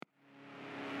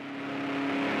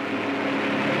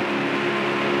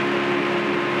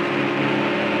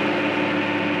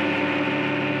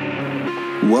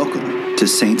Welcome to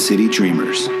Saint City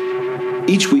Dreamers.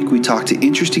 Each week we talk to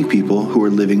interesting people who are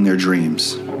living their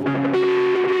dreams.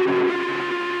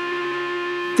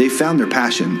 They found their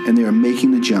passion and they are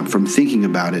making the jump from thinking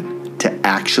about it to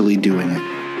actually doing it.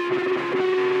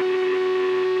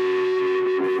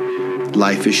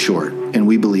 Life is short, and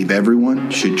we believe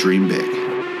everyone should dream big.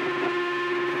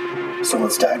 So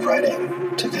let's dive right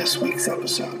in to this week's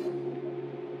episode.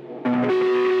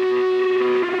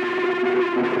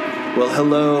 Well,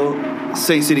 hello,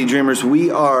 Saint City Dreamers.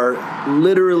 We are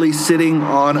literally sitting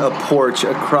on a porch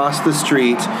across the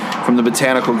street from the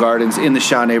Botanical Gardens in the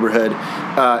Shaw neighborhood.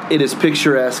 It is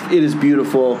picturesque. It is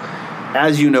beautiful,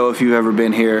 as you know if you've ever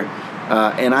been here.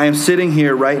 And I am sitting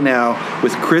here right now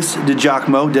with Chris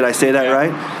DiGiacomo. Did I say that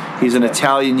right? He's an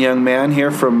Italian young man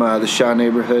here from the Shaw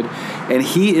neighborhood. And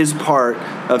he is part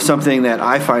of something that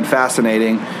I find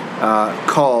fascinating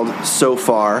called So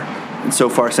Far. And So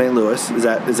Far St. Louis. Is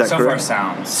that correct? So Far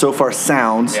Sounds. So Far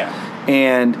Sounds. Yeah.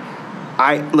 And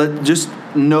just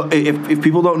know, if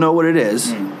people don't know what it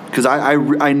is, because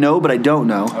I know but I don't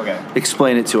know. Okay.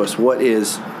 Explain it to us. What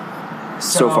is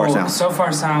So Far Sounds? So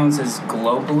Far Sounds is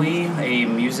globally a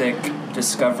music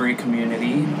discovery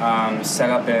community set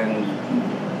up in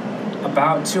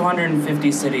about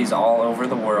 250 cities all over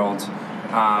the world,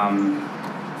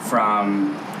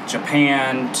 from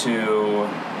Japan to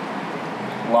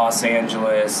Los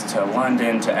Angeles to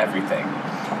London to everything.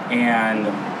 And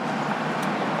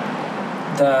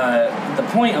the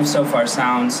point of So Far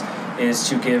Sounds is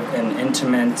to give an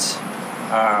intimate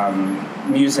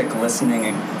music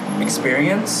listening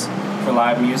experience for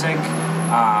live music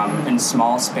in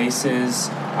small spaces,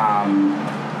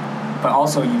 but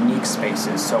also unique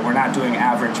spaces. So we're not doing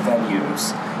average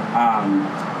venues.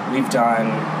 We've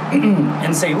done,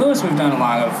 in St. Louis, we've done a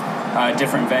lot of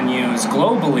different venues.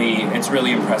 Globally, it's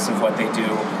really impressive what they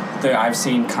do. I've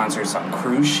seen concerts on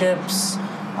cruise ships,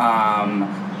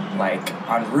 like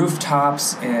on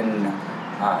rooftops in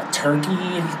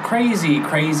Turkey.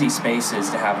 Crazy spaces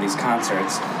to have these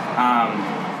concerts.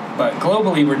 But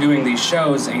globally, we're doing these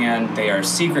shows, and they are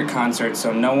secret concerts,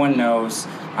 so no one knows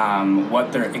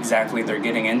what they're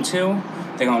getting into.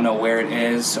 They don't know where it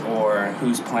is or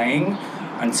who's playing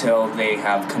until they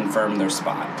have confirmed their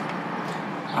spot.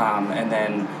 And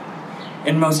then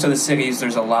in most of the cities,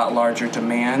 there's a lot larger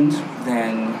demand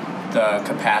than the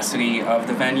capacity of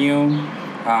the venue.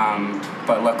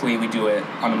 But luckily, we do it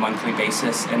on a monthly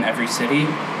basis in every city,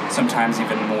 sometimes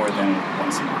even more than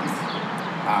once a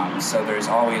month. So there's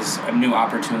always a new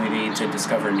opportunity to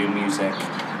discover new music,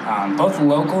 both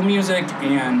local music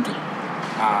and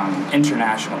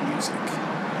international music.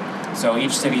 So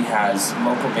each city has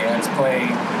local bands play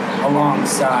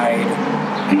alongside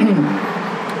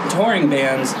touring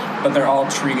bands, but they're all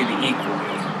treated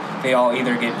equally. They all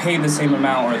either get paid the same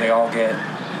amount, or they all get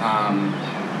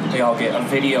a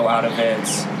video out of it.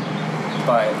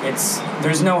 But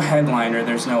there's no headliner,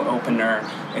 there's no opener.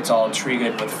 It's all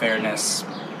treated with fairness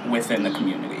within the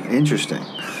community. Interesting.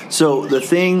 So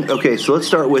so let's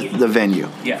start with the venue,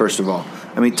 first of all.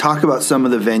 I mean, talk about some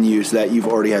of the venues that you've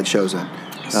already had shows in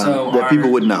that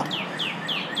people would know.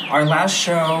 Our last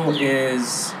show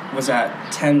was at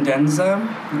Tendenza,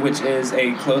 which is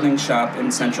a clothing shop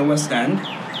in Central West End.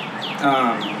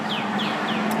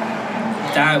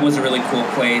 That was a really cool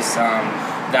place.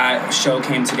 That show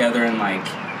came together in like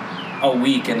a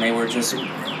week, and they were just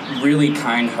really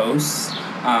kind hosts,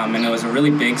 and it was a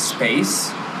really big space.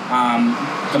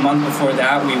 The month before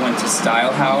that, we went to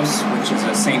Style House, which is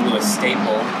a St. Louis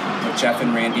staple, with Jeff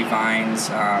and Randy Vines,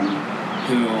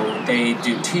 who they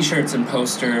do T-shirts and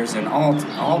posters and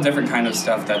all different kind of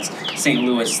stuff that's St.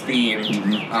 Louis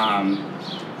themed.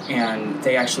 And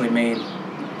they actually made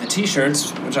the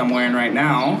T-shirts, which I'm wearing right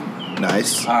now.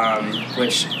 Nice.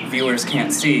 Which viewers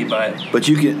can't see, but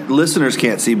listeners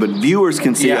can't see, but viewers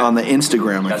can see on the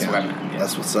Instagram account. That's what I meant. Yeah.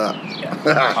 That's what's up.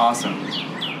 Yeah. Awesome.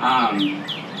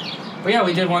 But yeah,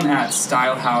 we did one at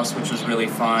Style House, which was really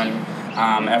fun.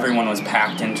 Everyone was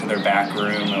packed into their back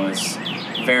room. It was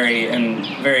very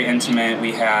intimate.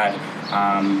 We had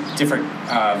different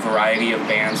variety of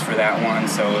bands for that one,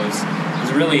 so it was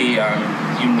a really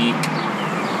unique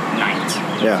night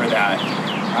for that.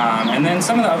 And then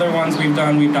some of the other ones we've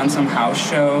done some house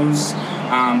shows,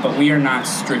 but we are not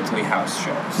strictly house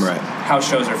shows. Right. House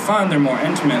shows are fun. They're more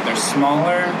intimate. They're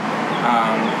smaller.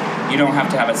 You don't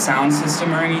have to have a sound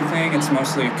system or anything. It's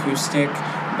mostly acoustic,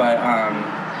 but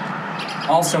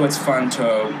also it's fun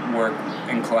to work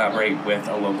and collaborate with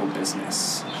a local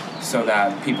business, so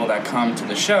that people that come to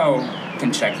the show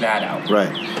can check that out. Right.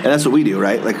 And that's what we do,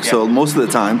 right? Like, so most of the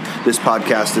time, this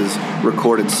podcast is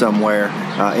recorded somewhere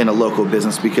in a local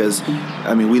business because,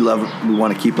 I mean, we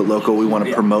want to keep it local. We want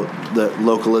to promote the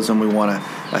localism. We want to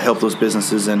help those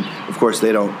businesses. And, of course,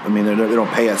 they don't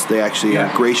pay us. They actually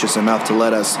are gracious enough to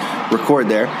let us record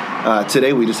there.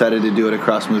 Today, we decided to do it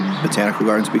across from the Botanical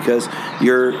Gardens because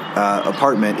your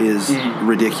apartment is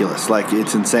ridiculous. Like,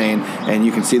 it's insane. And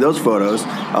you can see those photos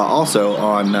also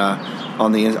on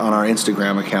our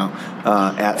Instagram account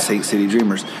at Saint City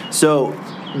Dreamers. So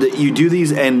you do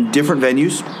these in different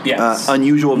venues,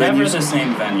 unusual venues. Never the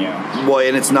same venue. Well,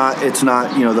 and it's not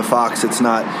the Fox. It's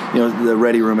not the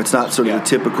Ready Room. It's not sort of the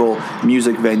typical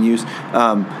music venues.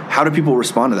 How do people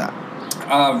respond to that?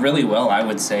 Really well, I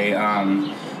would say.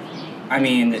 I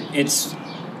mean, it's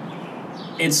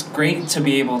great to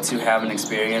be able to have an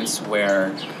experience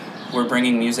where we're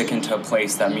bringing music into a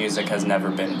place that music has never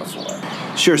been before.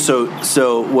 Sure.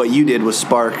 So what you did was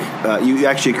spark. You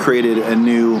actually created a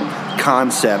new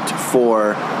concept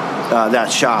for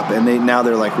that shop, and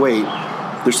they're like, wait,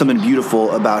 there's something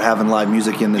beautiful about having live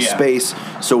music in this space.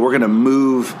 So we're gonna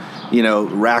move,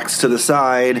 racks to the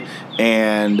side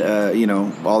and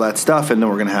all that stuff, and then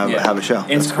we're gonna have a show.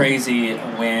 It's crazy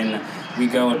when we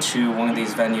go to one of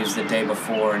these venues the day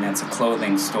before and it's a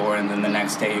clothing store, and then the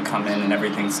next day you come in and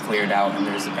everything's cleared out and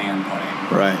there's a band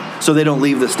playing. Right. So they don't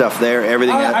leave the stuff there,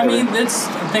 everything?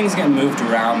 Things get moved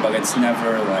around, but it's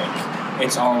never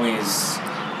it's always,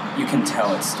 you can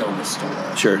tell it's still the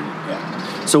store. Sure.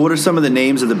 Yeah. So what are some of the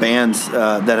names of the bands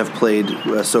that have played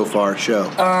so far show?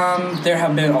 There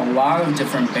have been a lot of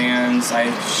different bands. I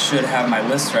should have my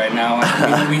list right now.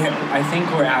 I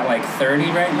think we're at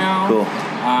 30 right now. Cool.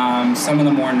 Some of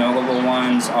the more notable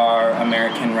ones are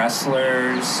American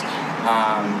Wrestlers,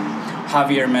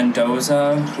 Javier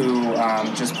Mendoza, who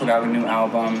just put out a new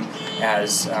album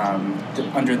as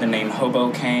under the name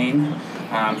Hoboken.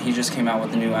 He just came out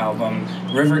with a new album.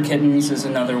 River Kittens is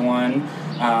another one.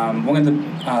 One of the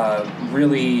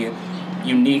really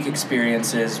unique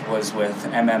experiences was with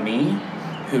MME,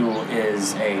 who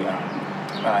is a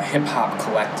hip-hop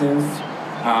collective.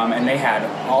 And they had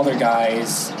all their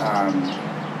guys.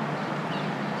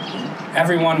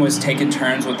 Everyone was taking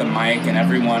turns with the mic, and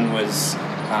everyone was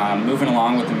moving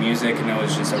along with the music, and it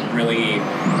was just a really...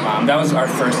 that was our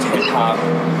first hip-hop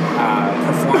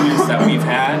performance that we've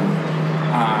had.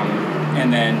 And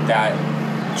then that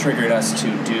triggered us to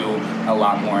do a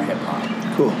lot more hip-hop.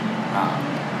 Cool.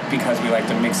 Because we like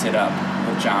to mix it up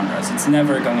with genres. It's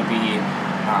never going to be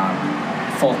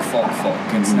folk.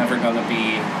 It's never going to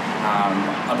be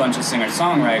a bunch of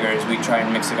singer-songwriters. We try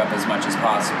and mix it up as much as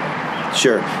possible.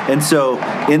 Sure. And so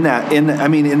in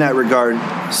that regard,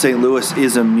 St. Louis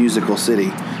is a musical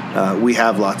city. We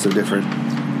have lots of different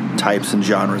types and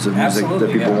genres of music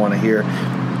that people want to hear.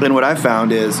 And what I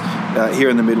found is here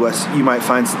in the Midwest, you might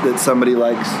find that somebody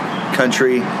likes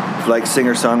country, like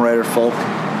singer-songwriter, folk,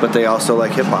 but they also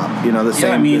like hip-hop, the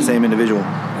same individual.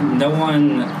 I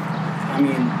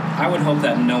would hope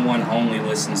that no one only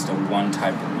listens to one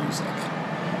type of music.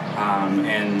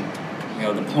 And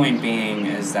the point being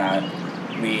is that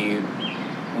we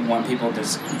want people to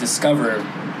discover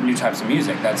new types of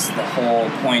music. That's the whole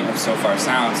point of So Far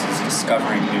Sounds, is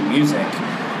discovering new music.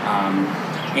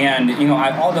 And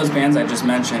all those bands I just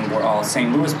mentioned were all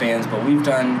St. Louis bands, but we've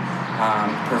done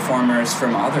performers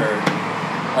from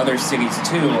other cities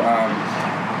too.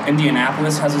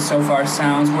 Indianapolis has a So Far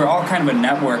Sounds. We're all kind of a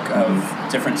network of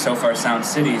different So Far Sound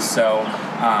cities, so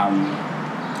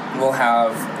we'll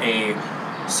have a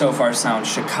So Far Sound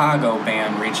Chicago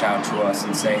band reach out to us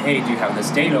and say, hey, do you have this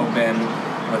date open?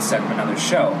 Let's set up another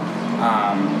show.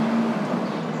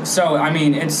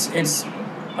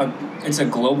 It's a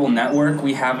global network.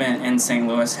 We haven't in St.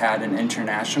 Louis had an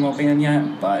international band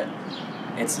yet, but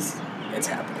it's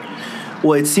happening.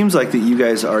 Well, it seems like that you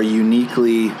guys are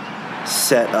uniquely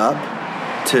set up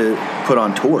to put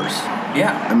on tours.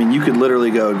 Yeah. I mean, you could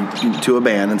literally go to a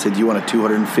band and say, do you want a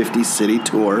 250-city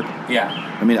tour? Yeah.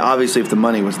 I mean, obviously, if the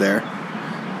money was there,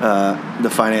 the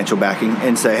financial backing,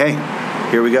 and say, hey,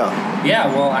 here we go. Yeah,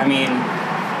 well, I mean,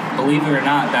 believe it or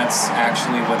not, that's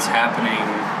actually what's happening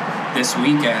this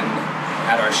weekend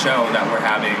at our show that we're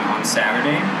having on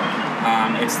Saturday.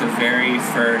 It's the very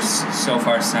first So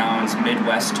Far Sounds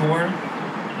Midwest tour.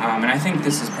 And I think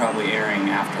this is probably airing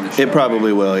after the show. It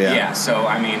probably will, yeah. Yeah, so,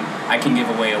 I mean, I can give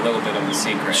away a little bit of the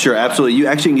secret. Sure, absolutely. You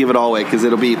actually can give it all away because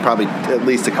it'll be probably at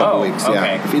least a couple weeks. Okay.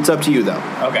 Yeah. It's up to you, though.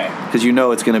 Okay. Because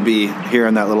it's going to be here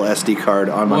on that little SD card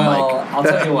on my mic. Well, I'll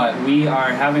tell you what. We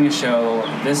are having a show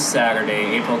this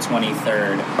Saturday, April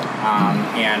 23rd,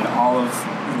 and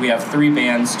we have 3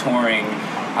 bands touring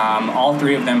All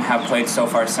three of them have played So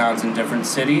Far Sounds in different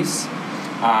cities,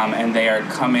 and they are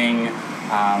coming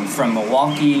from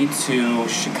Milwaukee to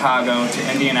Chicago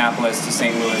to Indianapolis to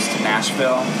St. Louis to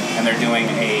Nashville, and they're doing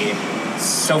a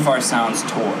So Far Sounds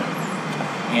tour.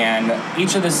 And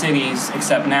each of the cities,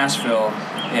 except Nashville,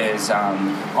 is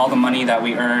all the money that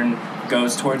we earn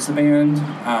goes towards the band.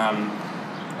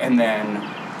 And then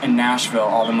in Nashville,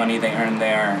 all the money they earn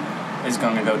there is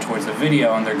going to go towards the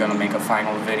video, and they're going to make a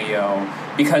final video.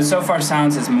 Because So Far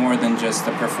Sounds is more than just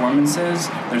the performances,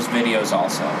 there's videos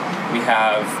also. We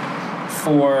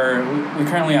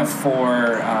currently have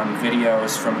 4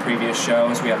 videos from previous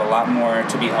shows. We have a lot more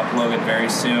to be uploaded very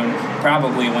soon.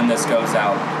 Probably when this goes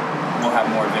out, we'll have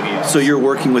more videos. So you're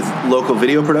working with local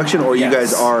video production, or Yes. you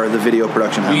guys are the video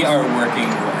production house? We are working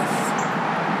with.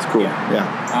 It's cool,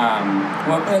 yeah.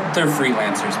 Well, they're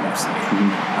freelancers mostly.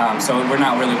 Mm-hmm. So we're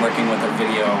not really working with a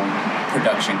video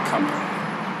production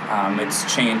company. It's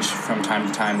changed from time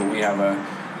to time, but we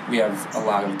have a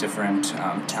lot of different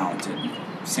talented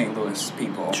St. Louis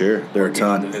people. Sure, there are a working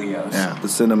ton. on the videos. Yeah, the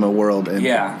cinema world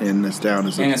in this town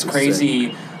is and it's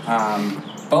crazy, sick.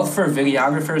 both for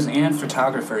videographers and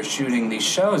photographers shooting these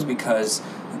shows, because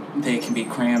they can be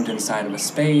crammed inside of a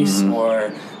space,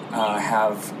 or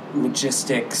have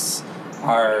logistics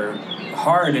are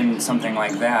hard in something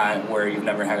like that where you've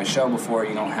never had a show before.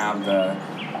 You don't have the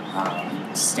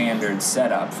standard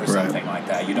setup for something like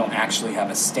that. You don't actually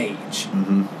have a stage.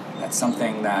 That's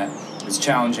something that is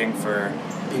challenging for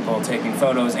people taking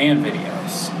photos and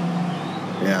videos.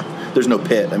 Yeah, there's no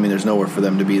pit. I mean, there's nowhere for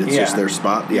them to be. It's just their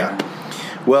spot. Yeah.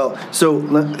 Well, so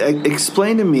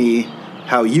explain to me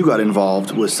how you got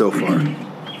involved with So Far.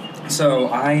 So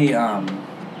I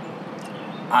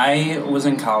was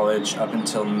in college up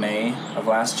until May of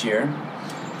last year.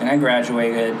 Then I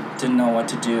graduated, didn't know what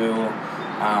to do.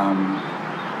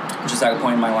 Just at a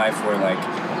point in my life where I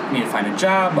need to find a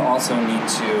job, but also need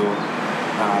to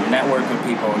network with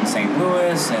people in St.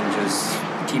 Louis and just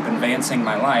keep advancing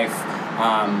my life.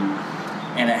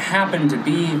 And it happened to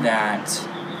be that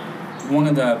one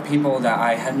of the people that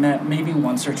I had met maybe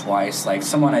once or twice,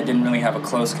 someone I didn't really have a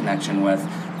close connection with,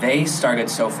 they started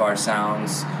So Far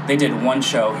Sounds. They did one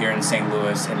show here in St.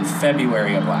 Louis in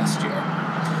February of last year.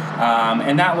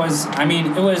 And that was,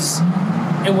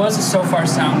 it was a So Far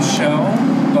Sounds show,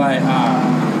 but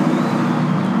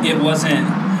it wasn't,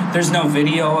 there's no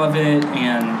video of it,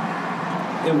 and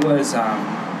it was,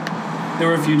 there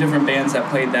were a few different bands that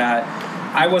played that.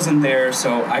 I wasn't there,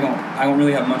 so I don't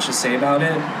really have much to say about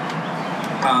it.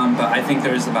 But I think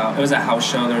it was a house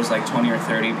show, there was 20 or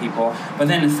 30 people. But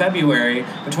then in February,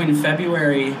 between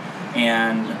February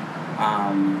and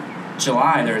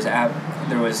July,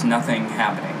 there was nothing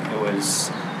happening.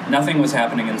 Nothing was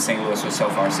happening in St. Louis with So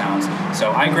Far Sounds.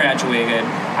 So I graduated,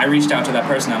 I reached out to that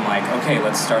person, I'm like, okay,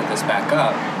 let's start this back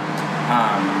up.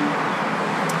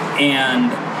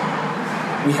 And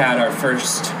we had our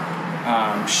first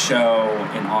show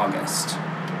in August.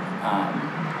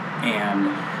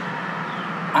 And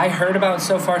I heard about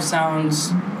So Far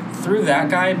Sounds through that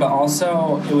guy, but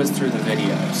also it was through the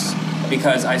videos.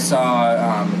 Because I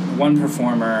saw one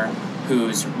performer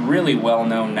who's really well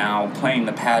known now playing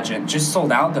the pageant, just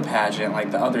sold out the pageant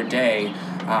the other day,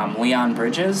 Leon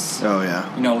Bridges. Oh,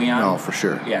 yeah. You know Leon? Oh, for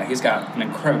sure. Yeah, he's got an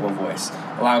incredible voice.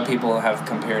 A lot of people have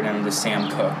compared him to Sam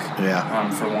Cooke. Yeah.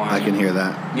 For one. I can hear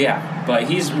that. Yeah, but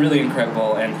he's really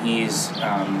incredible, and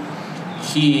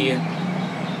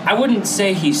I wouldn't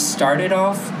say he started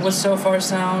off with So Far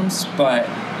Sounds, but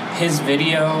his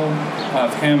video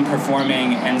of him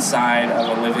performing inside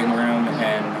of a living room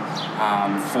in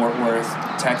Fort Worth,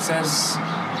 Texas,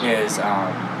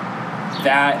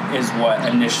 that is what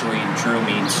initially drew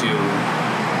me to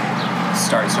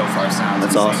start So Far Sounds.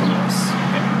 That's awesome.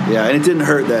 Yeah, and it didn't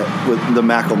hurt that with the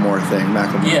Macklemore thing.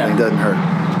 Thing doesn't hurt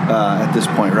at this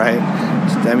point, right?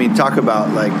 I mean, talk about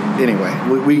anyway.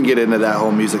 We can get into that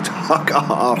whole music talk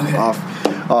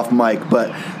off mic,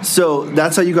 but so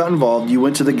that's how you got involved. You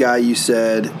went to the guy. You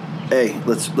said, "Hey,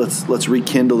 let's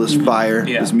rekindle this fire,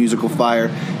 this musical fire,"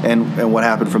 and what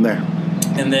happened from there?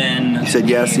 And then you said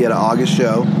yes. You had an August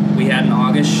show. We had an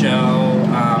August show.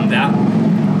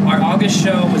 Our August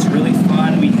show was really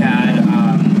fun. We had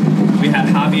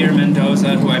Javier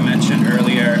Mendoza, who I mentioned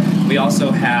earlier. We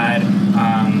also had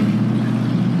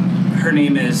her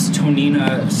name is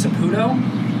Tonina Saputo,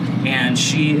 and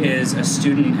she is a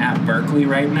student at Berkeley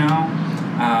right now.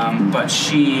 But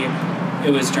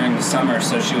it was during the summer,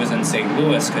 so she was in St.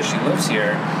 Louis because she lives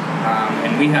here.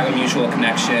 And we have a mutual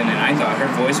connection, and I thought her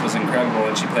voice was incredible,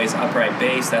 and she plays upright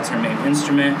bass. That's her main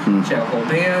instrument. She had a whole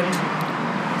band,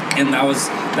 and that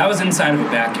was inside of a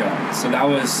backyard. So that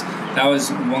was that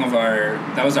was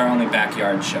our only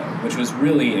backyard show, which was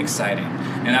really exciting,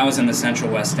 and that was in the Central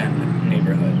West End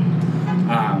neighborhood.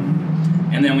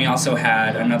 And then we also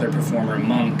had another performer,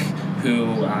 Monk,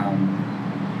 who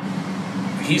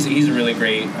he's a really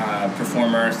great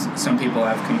performer. Some people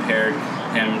have compared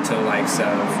him to the likes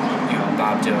of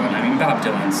Bob Dylan. I mean, Bob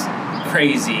Dylan's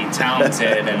crazy,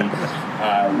 talented, and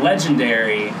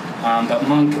legendary, but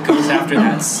Monk goes after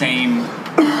that same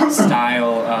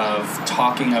style of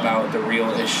talking about the real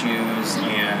issues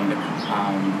and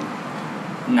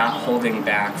not holding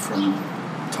back from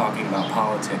talking about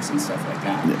politics and stuff like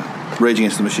that. Yeah. Rage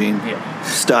Against the Machine. Yeah.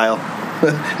 Style.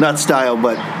 Not style,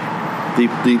 but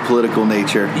the political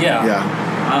nature. Yeah.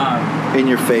 Yeah. In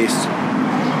your face.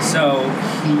 So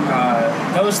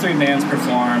those three bands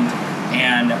performed,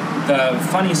 and the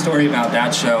funny story about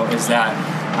that show is that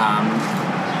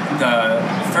the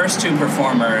first two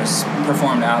performers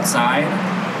performed outside,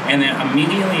 and then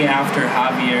immediately after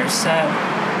Javier's set,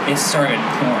 it started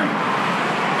pouring.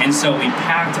 And so we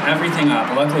packed everything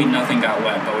up. Luckily, nothing got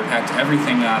wet, but we packed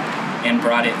everything up and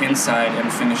brought it inside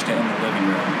and finished it in the living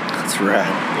room. That's rad.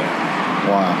 Yeah.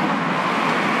 Wow.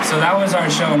 So that was our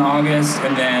show in August,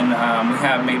 and then we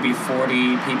had maybe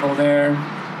 40 people there,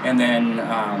 and then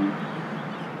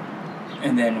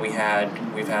we've had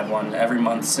one every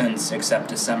month since, except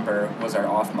December was our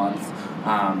off month.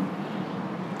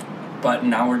 But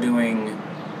now we're doing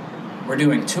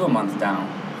 2 a month now,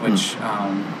 which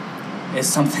is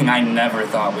something I never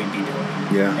thought we'd be doing.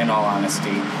 Yeah. In all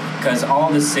honesty, because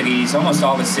almost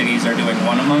all the cities are doing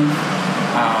 1 a month,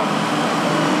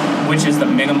 which is the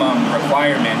minimum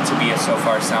requirement to be a So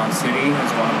Far Sound city,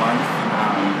 is 1 a month.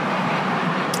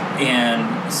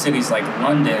 And cities like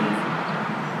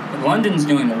London's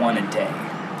doing 1 a day,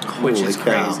 which is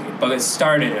crazy. But it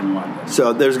started in London.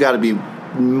 So there's got to be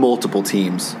multiple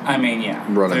teams. I mean, yeah,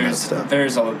 running that stuff.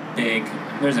 There's a big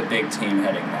team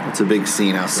heading there. It's a big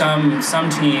scene out there. Some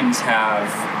teams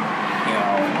have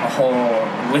a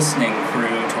whole listening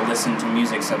crew to listen to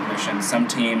music submissions. Some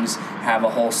teams have a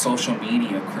whole social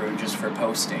media crew just for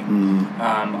posting.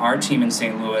 Our team in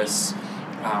St. Louis,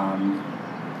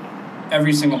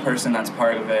 every single person that's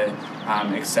part of it,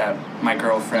 except my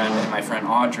girlfriend and my friend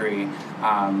Audrey,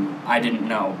 I didn't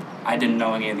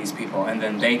know any of these people, and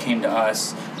then they came to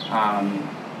us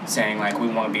saying, like, we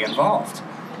want to be involved,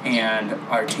 and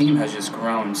our team has just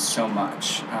grown so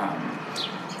much.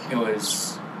 It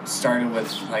was started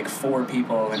with like 4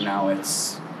 people, and now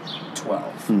it's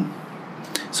 12.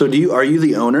 So are you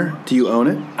the owner? Do you own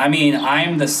it? I mean,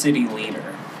 I'm the city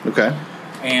leader. Okay.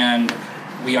 And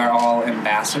we are all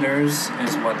ambassadors,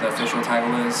 is what the official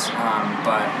title is.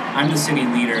 But I'm the city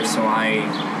leader, so I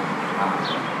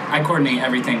coordinate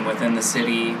everything within the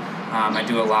city. I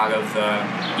do a lot of the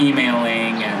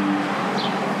emailing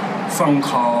and phone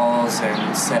calls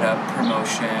and set up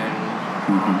promotion.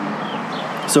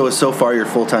 So is So Far your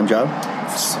full-time job?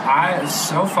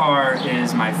 So Far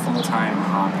is my full-time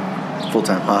hobby.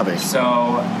 Full-time hobby. So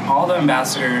all the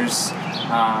ambassadors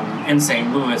in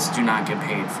St. Louis do not get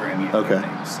paid for any of the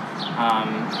things.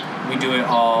 We do it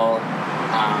all.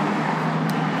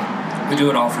 We do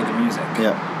it all for the music.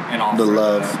 Yeah. And all the for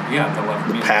love. The love.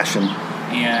 The music. passion.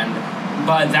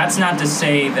 But that's not to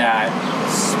say that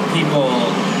people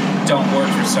don't work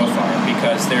for So Far,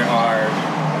 because there are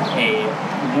a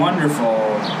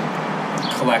wonderful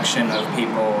collection of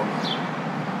people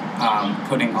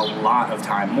putting a lot of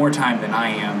time, more time than I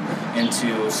am,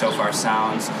 into So Far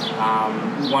Sounds.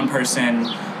 One person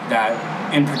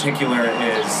that in particular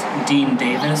is Dean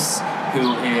Davis,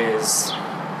 who is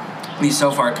the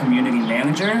So Far community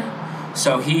manager.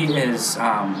 So he is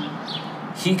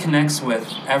he connects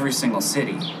with every single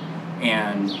city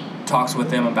and talks with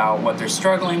them about what they're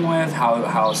struggling with,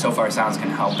 how So Far Sounds can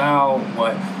help out,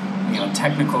 what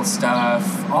technical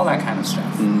stuff, all that kind of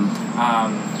stuff.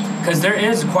 Because there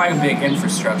is quite a big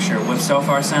infrastructure with So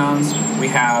Far Sounds. We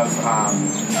have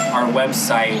our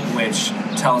website, which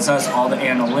tells us all the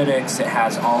analytics. It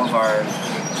has all of our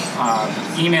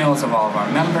emails of all of our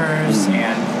members,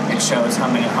 and it shows how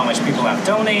much people have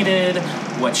donated,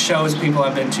 what shows people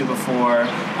have been to before.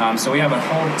 So we have a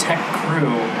whole tech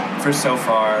crew for So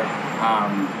Far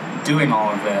doing all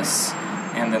of this,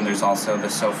 and then there's also the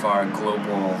So Far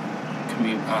global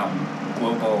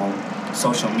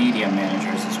social media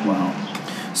managers as well.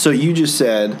 So you just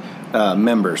said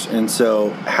members, and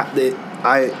so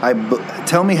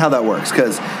tell me how that works,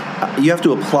 because you have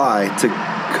to apply to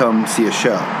come see a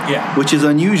show. Yeah. Which is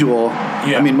unusual.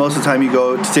 Yeah. I mean, most of the time you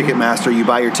go to Ticketmaster, you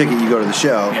buy your ticket, you go to the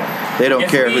show. Yeah. They don't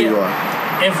care who you are.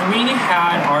 If we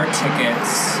had our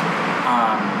tickets,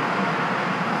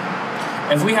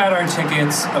 if we had our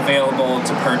tickets available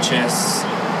to purchase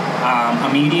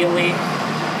immediately,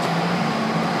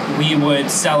 we would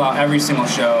sell out every single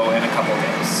show in a couple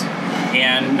days,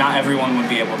 and not everyone would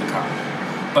be able to come.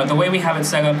 But the way we have it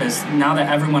set up is now that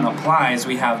everyone applies,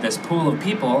 we have this pool of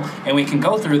people, and we can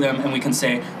go through them and we can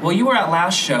say, well, you were at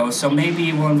last show, so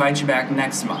maybe we'll invite you back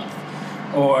next month.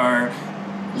 Or,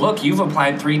 look, you've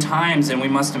applied 3 times and we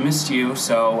must have missed you,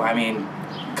 so, I mean,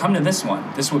 come to this one.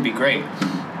 This would be great.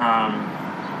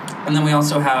 And then we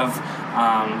also have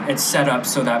it's set up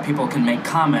so that people can make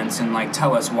comments and like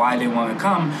tell us why they want to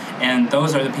come, and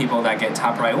those are the people that get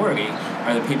top priority,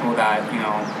 are the people that, you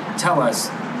know, tell us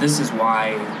this is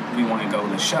why we want to go to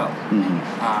the show.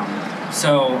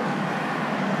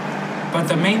 But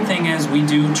the main thing is we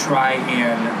do try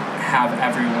and have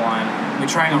we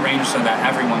try and arrange so that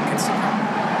everyone gets to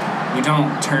come. We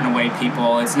don't turn away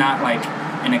people. It's not like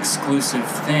an exclusive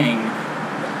thing.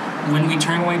 When we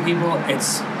turn away people,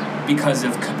 it's because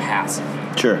of capacity.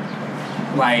 Sure.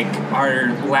 Like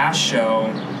our last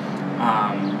show,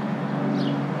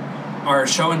 our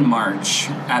show in March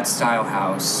at Style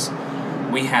House,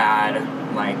 we had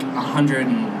like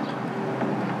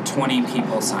 120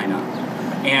 people sign up.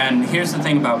 And here's the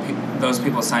thing about those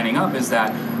people signing up is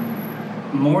that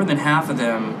more than half of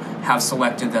them have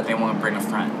selected that they want to bring a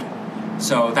friend.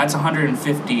 So that's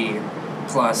 150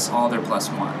 plus all their plus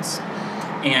ones.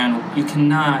 And you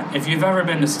cannot, if you've ever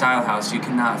been to Style House, you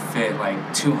cannot fit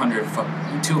like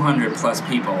 200 plus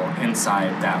people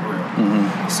inside that room.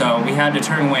 So we had to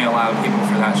turn away a lot of people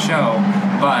for that show,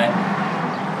 but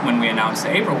when we announced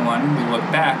the April one, we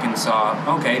looked back and saw,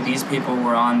 okay, these people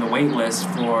were on the wait list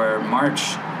for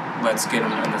March. Let's get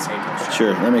them in this April show.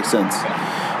 Sure, that makes sense.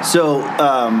 Yeah. So,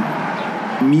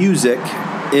 music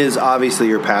is obviously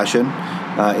your passion.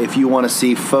 If you want to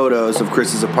see photos of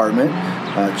Chris's apartment,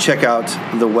 check out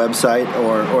the website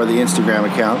or the Instagram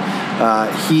account.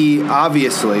 He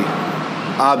obviously,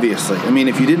 I mean,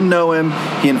 if you didn't know him,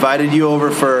 he invited you over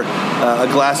for a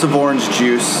glass of orange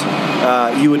juice.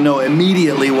 You would know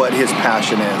immediately what his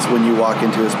passion is when you walk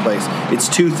into his place. It's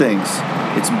 2 things.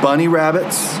 It's bunny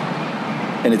rabbits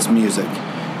and it's music.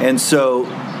 And so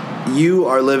you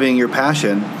are living your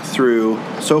passion through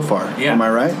Sofar. Yeah. Am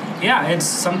I right? Yeah, it's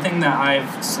something that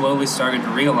I've slowly started to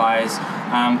realize,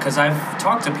 because I've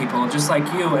talked to people just like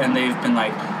you, and they've been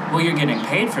like, well, you're getting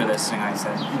paid for this. And I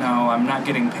said, no, I'm not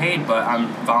getting paid, but I'm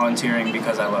volunteering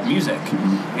because I love music.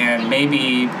 And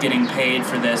maybe getting paid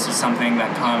for this is something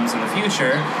that comes in the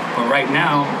future, but right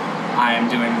now I am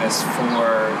doing this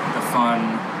for the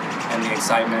fun and the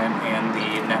excitement and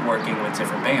the networking with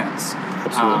different bands.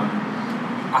 Absolutely.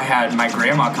 I had my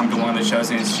grandma come to one of the shows,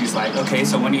 and she's like, okay,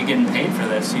 so when are you getting paid for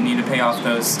this? You need to pay off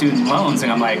those student loans.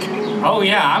 And I'm like, oh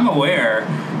yeah, I'm aware.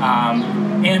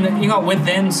 And you know,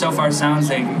 within Sofar Sounds,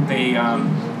 they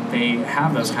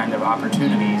have those kind of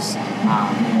opportunities.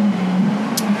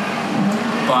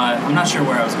 But I'm not sure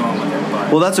where I was going with it.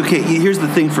 But. Well, that's okay. Here's the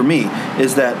thing for me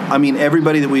is that, I mean,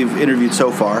 everybody that we've interviewed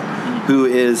so far who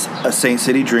is a Saint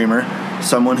City dreamer,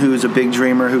 someone who's a big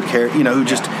dreamer, who who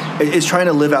just is trying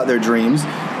to live out their dreams.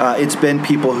 It's been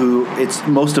people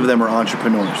most of them are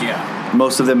entrepreneurs. Yeah.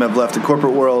 Most of them have left the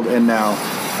corporate world and now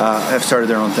have started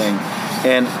their own thing.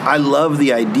 And I love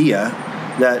the idea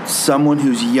that someone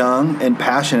who's young and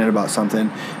passionate about something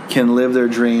can live their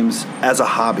dreams as a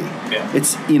hobby. Yeah.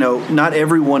 It's, not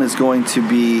everyone is going to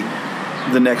be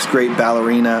the next great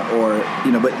ballerina or,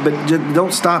 but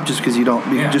don't stop just because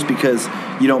just because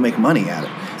you don't make money at it.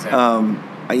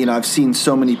 Exactly. I've seen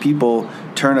so many people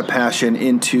turn a passion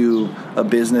into a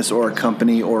business or a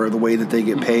company or the way that they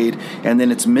get paid, and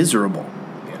then it's miserable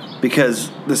because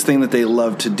this thing that they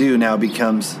love to do now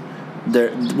becomes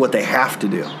what they have to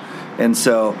do. And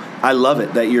so I love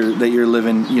it that you're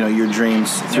living, your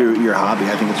dreams through your hobby.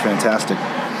 I think it's fantastic.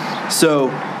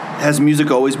 So has music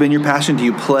always been your passion? Do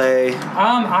you play?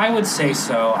 I would say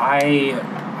so.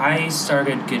 I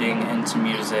started getting into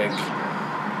music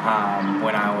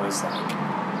when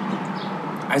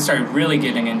I started really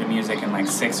getting into music in like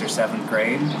 6th or 7th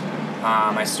grade.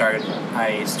 I started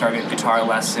guitar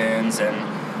lessons, and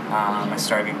I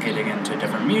started getting into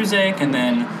different music, and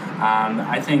then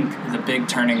I think the big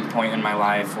turning point in my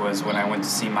life was when I went to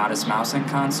see Modest Mouse in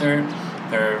concert.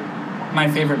 They're my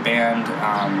favorite band,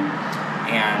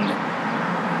 and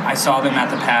I saw them at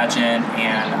the pageant,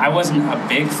 and I wasn't a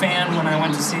big fan when I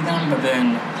went to see them, but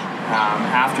then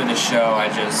after the show,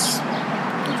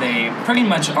 they pretty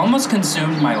much almost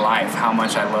consumed my life, how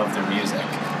much I love their music,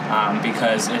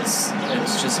 because it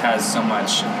just has so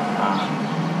much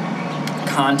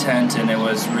content, and it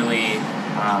was really,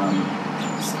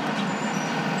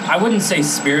 I wouldn't say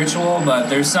spiritual, but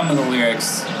there's some of the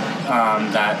lyrics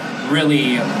that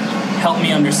really helped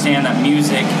me understand that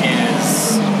music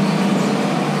is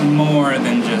more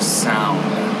than just sound.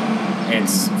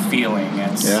 It's feeling.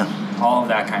 It's all of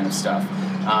that kind of stuff.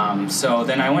 So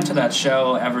then I went to that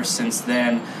show. Ever since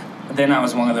then I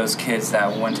was one of those kids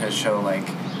that went to a show like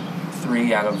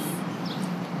 3 out of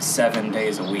 7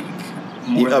 days a week.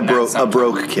 A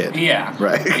broke kid. Yeah,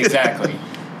 right. Exactly.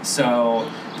 So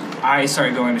I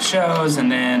started going to shows,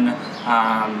 and then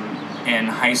in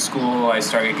high school I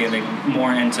started getting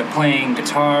more into playing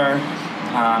guitar,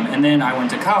 and then I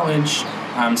went to college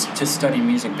to study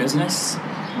music business,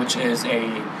 which is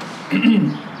a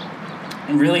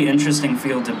really interesting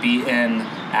field to be in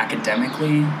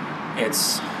academically.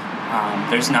 It's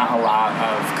there's not a lot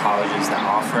of colleges that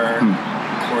offer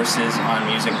courses on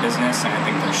music business, and I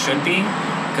think there should be,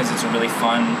 because it's a really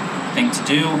fun thing to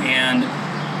do, and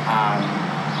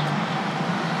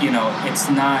it's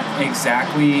not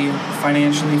exactly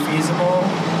financially feasible.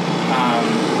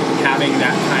 Having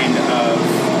that kind of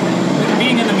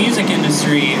being in the music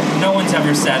industry, no one's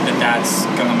ever said that that's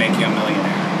going to make you a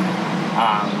millionaire,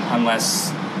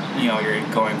 unless you're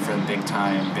going for the big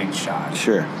time, big shot.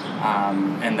 Sure.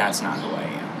 And that's not who I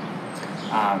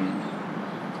am.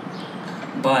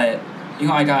 But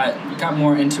I got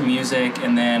more into music,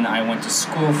 and then I went to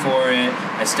school for it.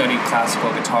 I studied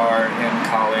classical guitar in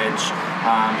college,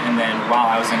 and then while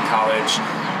I was in college,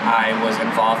 I was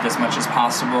involved as much as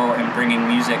possible in bringing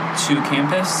music to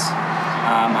campus.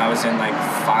 I was in like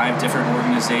 5 different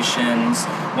organizations.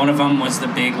 One of them was the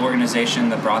big organization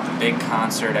that brought the big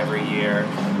concert every year.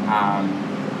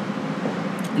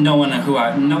 No one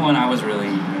I was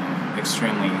really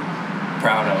extremely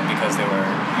proud of, because they were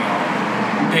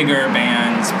bigger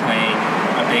bands playing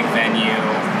a big venue,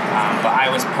 but I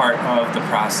was part of the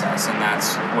process, and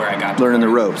that's where I got to learning the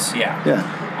ropes. Yeah.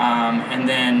 And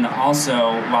then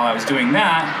also, while I was doing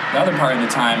that, the other part of the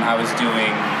time I was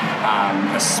doing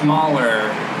a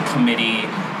smaller committee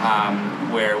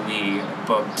where we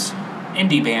booked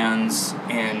indie bands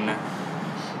in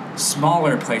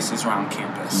smaller places around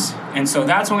campus. And so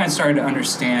that's when I started to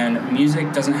understand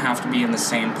music doesn't have to be in the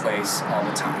same place all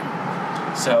the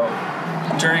time. So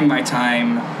during my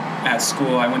time at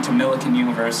school, I went to Millikan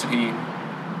University.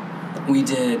 We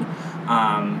did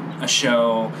a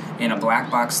show in a black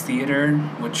box theater,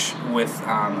 which with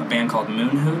a band called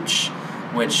Moon Hooch,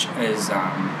 which is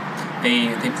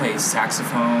they play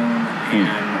saxophone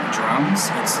and drums.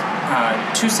 It's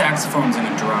 2 saxophones and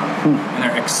a drum, and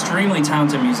they're extremely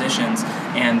talented musicians,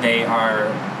 and they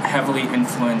are heavily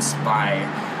influenced by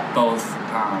both.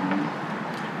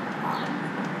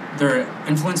 They're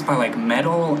influenced by like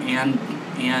metal and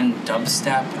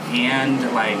dubstep and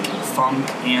like funk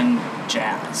and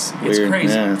jazz. It's Weird.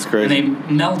 crazy. Yeah, it's crazy. And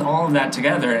they meld all of that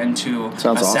together into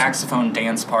Sounds awesome. saxophone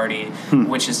dance party,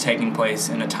 which is taking place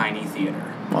in a tiny theater.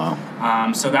 Wow.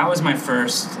 So that was my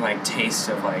first like taste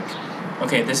of like,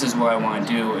 okay, this is what I want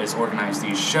to do, is organize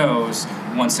these shows,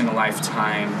 once in a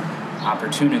lifetime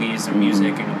opportunities of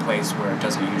music in a place where it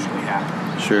doesn't usually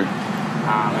happen. Sure.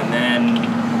 And then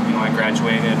I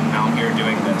graduated, and now I'm here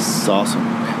doing this. It's awesome.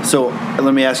 So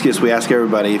let me ask you this. We ask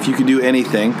everybody, if you could do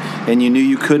anything and you knew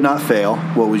you could not fail,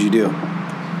 what would you do?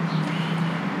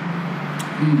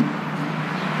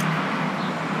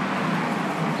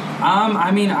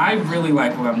 I really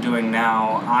like what I'm doing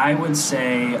now. I would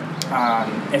say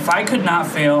if I could not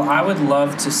fail, I would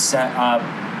love to set up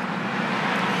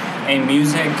a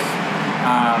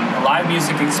live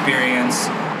music experience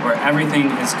where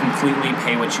everything is completely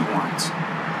pay what you want.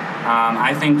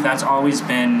 I think that's always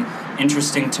been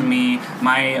interesting to me.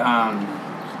 My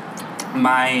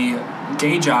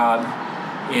day job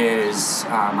is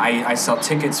I sell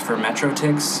tickets for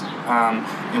MetroTix,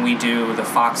 and we do the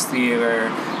Fox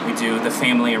Theater, we do the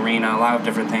Family Arena, a lot of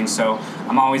different things. So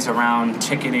I'm always around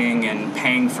ticketing and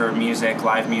paying for music,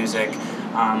 live music.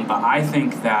 But I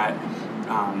think that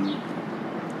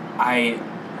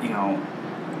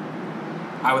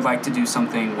I would like to do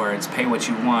something where it's pay what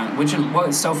you want, which is what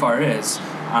it so far is.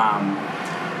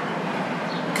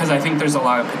 Because I think there's a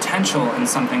lot of potential in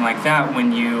something like that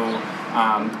when you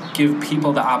give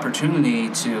people the opportunity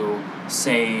to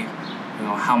say,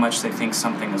 how much they think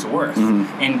something is worth,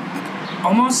 and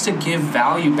almost to give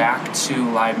value back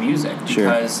to live music.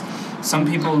 Because some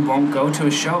people won't go to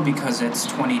a show because it's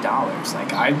 $20.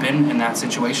 Like, I've been in that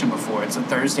situation before. It's a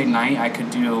Thursday night. I could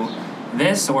do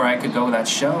this, or I could go to that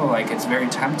show. Like, it's very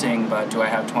tempting, but do I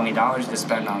have $20 to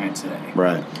spend on it today?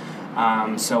 Right.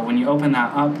 So when you open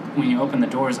that up, when you open the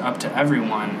doors up to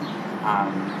everyone,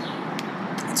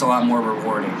 it's a lot more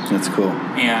rewarding. That's cool.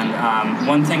 And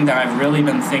one thing that I've really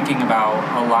been thinking about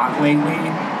a lot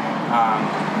lately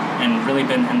and really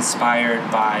been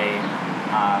inspired by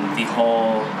the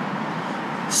whole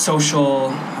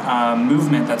social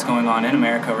movement that's going on in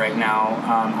America right now.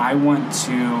 I want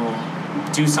to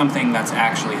do something that's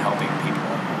actually helping people.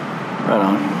 Right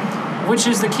on. Which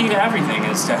is the key to everything,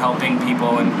 is to helping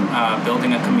people and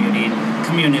building a community,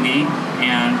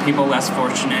 and people less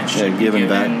fortunate should be given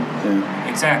back. Yeah.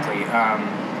 Exactly.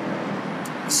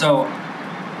 So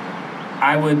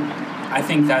I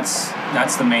think that's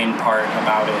the main part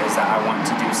about it, is that I want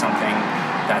to do something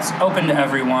that's open to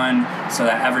everyone, so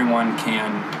that everyone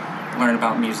can learn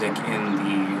about music in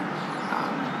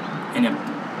a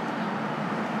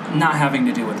not having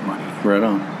to do with money. Right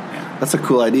on. Yeah. That's a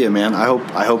cool idea, man. I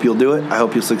hope you'll do it. I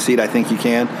hope you'll succeed. I think you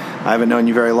can. I haven't known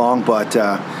you very long, but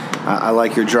I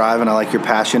like your drive and I like your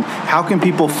passion. How can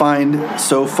people find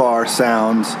So Far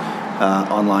Sounds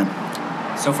online?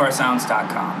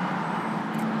 SoFarSounds.com.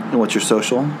 And what's your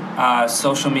social?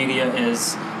 Social media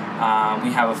is,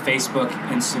 we have a Facebook,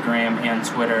 Instagram, and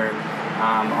Twitter.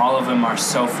 All of them are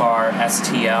So Far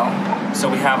STL. So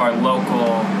we have our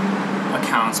local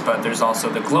accounts, but there's also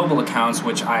the global accounts,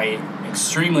 which I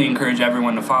extremely encourage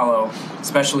everyone to follow,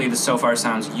 especially the So Far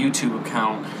Sounds YouTube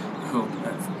account, who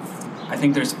I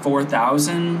think there's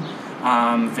 4,000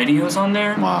 videos on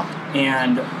there. Wow.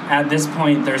 And at this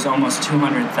point, there's almost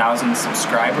 200,000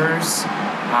 subscribers,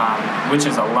 which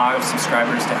is a lot of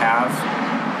subscribers to have.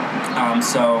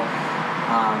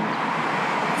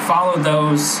 Follow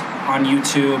those on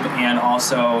YouTube, and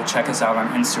also check us out on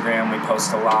Instagram. We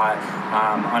post a lot.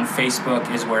 On Facebook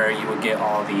is where you would get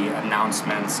all the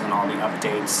announcements and all the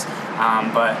updates.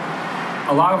 But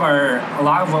a lot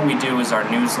of what we do is our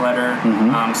newsletter.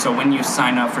 Mm-hmm. So when you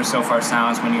sign up for So Far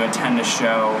Sounds, when you attend a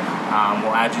show,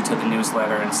 we'll add you to the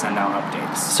newsletter and send out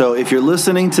updates. So if you're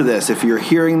listening to this, if you're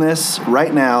hearing this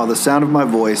right now, the sound of my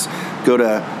voice, go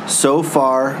to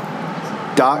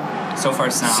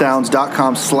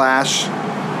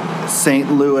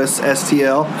sofarsounds.com/St. Louis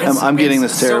STL. I'm getting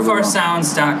this terrible.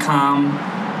 SoFarSounds.com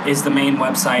is the main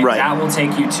website. Right. That will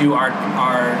take you to our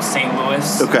St.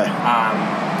 Louis. Okay.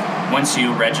 Once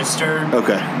you register.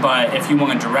 Okay. But if you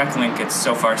want a direct link, it's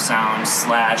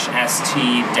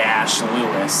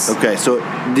SoFarSounds/ST-Louis. Okay, so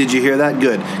did you hear that?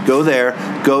 Good. Go there.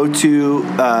 Go to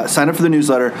sign up for the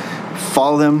newsletter.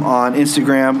 Follow them on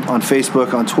Instagram, on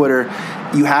Facebook, on Twitter.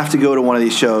 You have to go to one of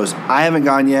these shows. I haven't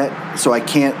gone yet, so I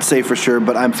can't say for sure,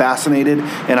 but I'm fascinated,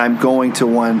 and I'm going to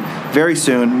one very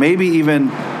soon, maybe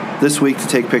even this week, to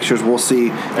take pictures. We'll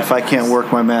see if I can't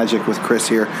work my magic with Chris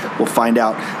here. We'll find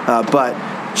out. But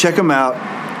check them out,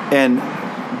 and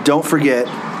don't forget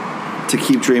to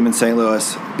keep dreaming, St.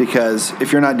 Louis, because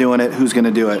if you're not doing it, who's going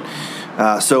to do it?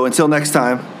 So until next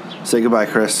time, say goodbye,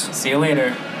 Chris. See you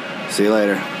later. See you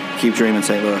later. Keep dreaming,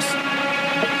 St. Louis.